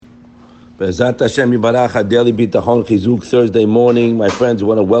Be'ezrat Hashem Yibarach, our daily Bitachon Chizuk Thursday morning. My friends, we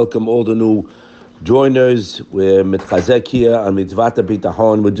want to welcome all the new joiners. We're mitchazek here on Mitzvat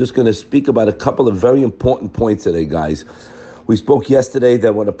Bitachon. We're just going to speak about a couple of very important points today, guys. We spoke yesterday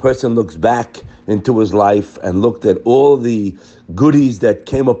that when a person looks back into his life and looked at all the goodies that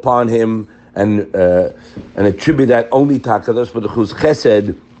came upon him and attribute that only to HaKadosh Baruch Hu's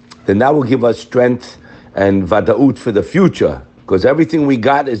chesed, then that will give us strength and vada'ut for the future. Because everything we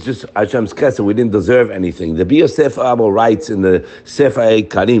got is just Hashem's chesed. We didn't deserve anything. The Bia Sefer Abba writes in the Sefer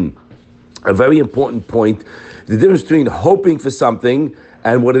Karim, a very important point, the difference between hoping for something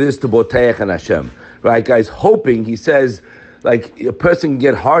and what it is to boteach and Hashem. Right, guys? Hoping, he says, like a person can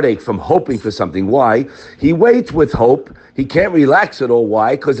get heartache from hoping for something. Why? He waits with hope. He can't relax at all.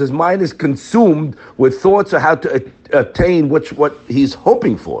 Why? Because his mind is consumed with thoughts of how to attain what he's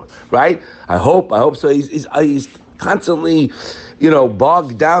hoping for. Right? I hope so. He's constantly,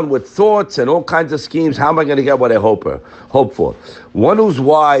 bogged down with thoughts and all kinds of schemes. How am I going to get what I hope for? One who's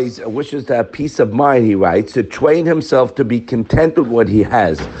wise wishes to have peace of mind, he writes, to train himself to be content with what he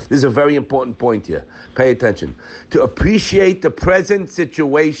has. This is a very important point here. Pay attention. To appreciate the present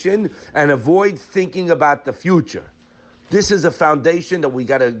situation and avoid thinking about the future. This is a foundation that we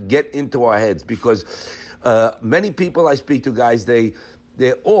got to get into our heads, because many people I speak to, guys,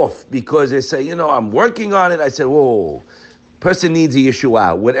 they're off because they say, I'm working on it. I said, whoa, person needs a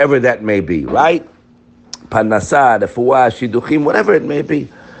Yeshua, whatever that may be, right? Parnasah, refuah, shiduchim, whatever it may be.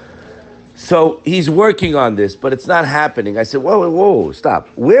 So he's working on this, but it's not happening. I said, whoa, stop.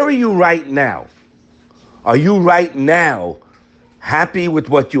 Where are you right now? Are you right now happy with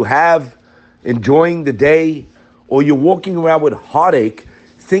what you have, enjoying the day, or you're walking around with heartache,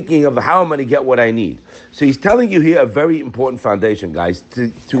 thinking of how I'm going to get what I need? So he's telling you here a very important foundation, guys.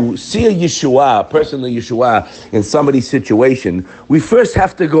 To see a Yeshua, a personal Yeshua in somebody's situation, we first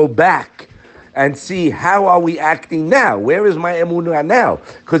have to go back and see how are we acting now? Where is my emunah now?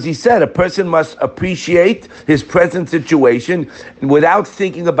 Because he said a person must appreciate his present situation without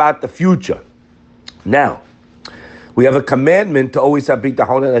thinking about the future. Now, we have a commandment to always have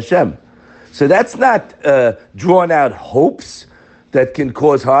bitachon in Hashem. So that's not drawn out hopes that can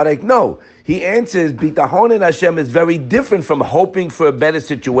cause heartache. No, he answers, bitachon in Hashem is very different from hoping for a better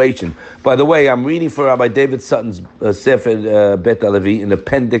situation. By the way, I'm reading for Rabbi David Sutton's Sefer Bet Halevi in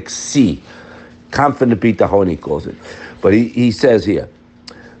Appendix C. Confident bitachon, he calls it. But he says here,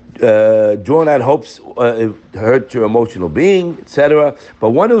 drawn out hopes hurt your emotional being, etc.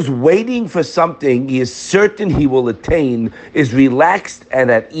 But one who's waiting for something he is certain he will attain is relaxed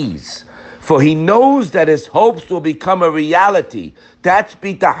and at ease. For he knows that his hopes will become a reality. That's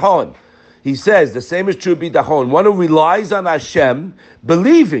bitachon. He says the same is true bitachon. One who relies on Hashem,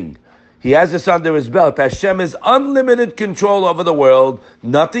 believing he has this under his belt. Hashem has unlimited control over the world.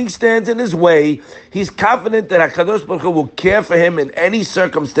 Nothing stands in his way. He's confident that HaKadosh Baruch Hu will care for him in any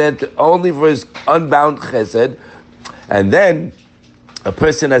circumstance, only for his unbound chesed. And then a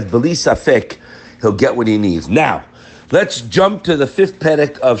person has beli safek, he'll get what he needs. Now, let's jump to the fifth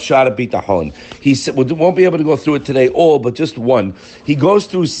perek of Shara Bitachon. He said, we won't be able to go through it today all, but just one. He goes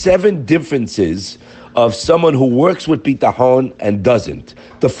through 7 differences of someone who works with bitachon and doesn't.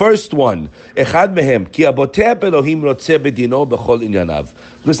 The first one, echad mehem, ki aboteh Elohim rotzeh bedino b'chol inyanav.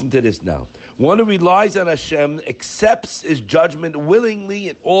 Listen to this now. One who relies on Hashem accepts his judgment willingly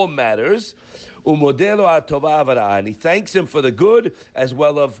in all matters, umodelo atova v'ra'ah, and he thanks him for the good as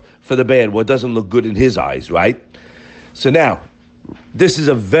well as for the bad, what doesn't look good in his eyes, right? So now, this is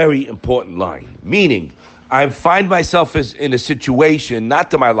a very important line, meaning I find myself in a situation not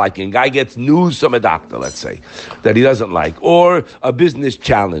to my liking. A guy gets news from a doctor, let's say, that he doesn't like, or a business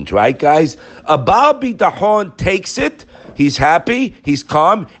challenge, right, guys? A Baal Bitachon takes it, he's happy, he's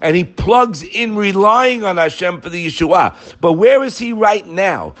calm, and he plugs in relying on Hashem for the Yeshua. But where is he right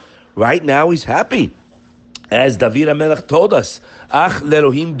now? Right now, he's happy. As David HaMelech told us, Ach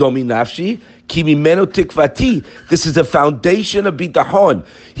lerohim domi nafshi, ki mimeno tikvati. This is the foundation of bitachon.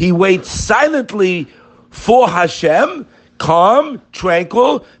 He waits silently for Hashem, calm,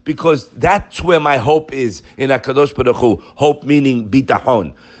 tranquil, because that's where my hope is in HaKadosh Baruch Hu. Hope meaning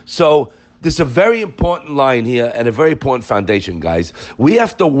bitachon. So This is a very important line here and a very important foundation, guys. We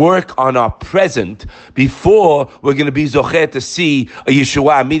have to work on our present before we're going to be zocher to see a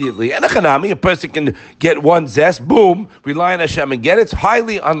Yeshua immediately. And a person can get one zest, boom, rely on Hashem and get it. It's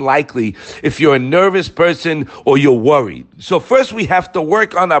highly unlikely if you're a nervous person or you're worried. So first we have to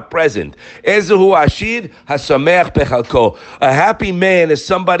work on our present. Ezehu ashir hasameach bechalko. A happy man is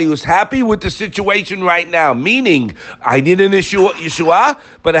somebody who's happy with the situation right now, meaning I need an Yeshua,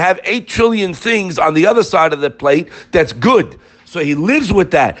 but I have 8 trillion things on the other side of the plate that's good. So he lives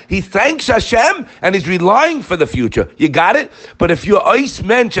with that. He thanks Hashem and he's relying for the future. You got it? But if you're ice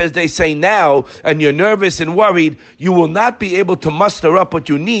mensch, as they say now, and you're nervous and worried, you will not be able to muster up what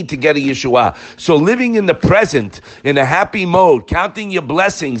you need to get a Yeshua. So living in the present, in a happy mode, counting your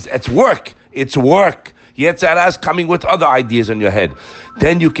blessings, it's work. It's work. Yetzirah's coming with other ideas in your head.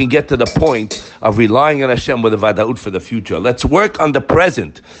 Then you can get to the point of relying on Hashem with a vada'ut for the future. Let's work on the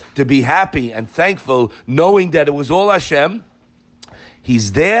present to be happy and thankful, knowing that it was all Hashem.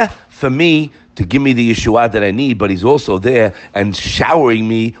 He's there for me to give me the Yeshua that I need, but he's also there and showering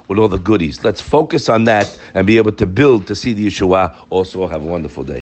me with all the goodies. Let's focus on that and be able to build to see the Yeshua. Also, have a wonderful day.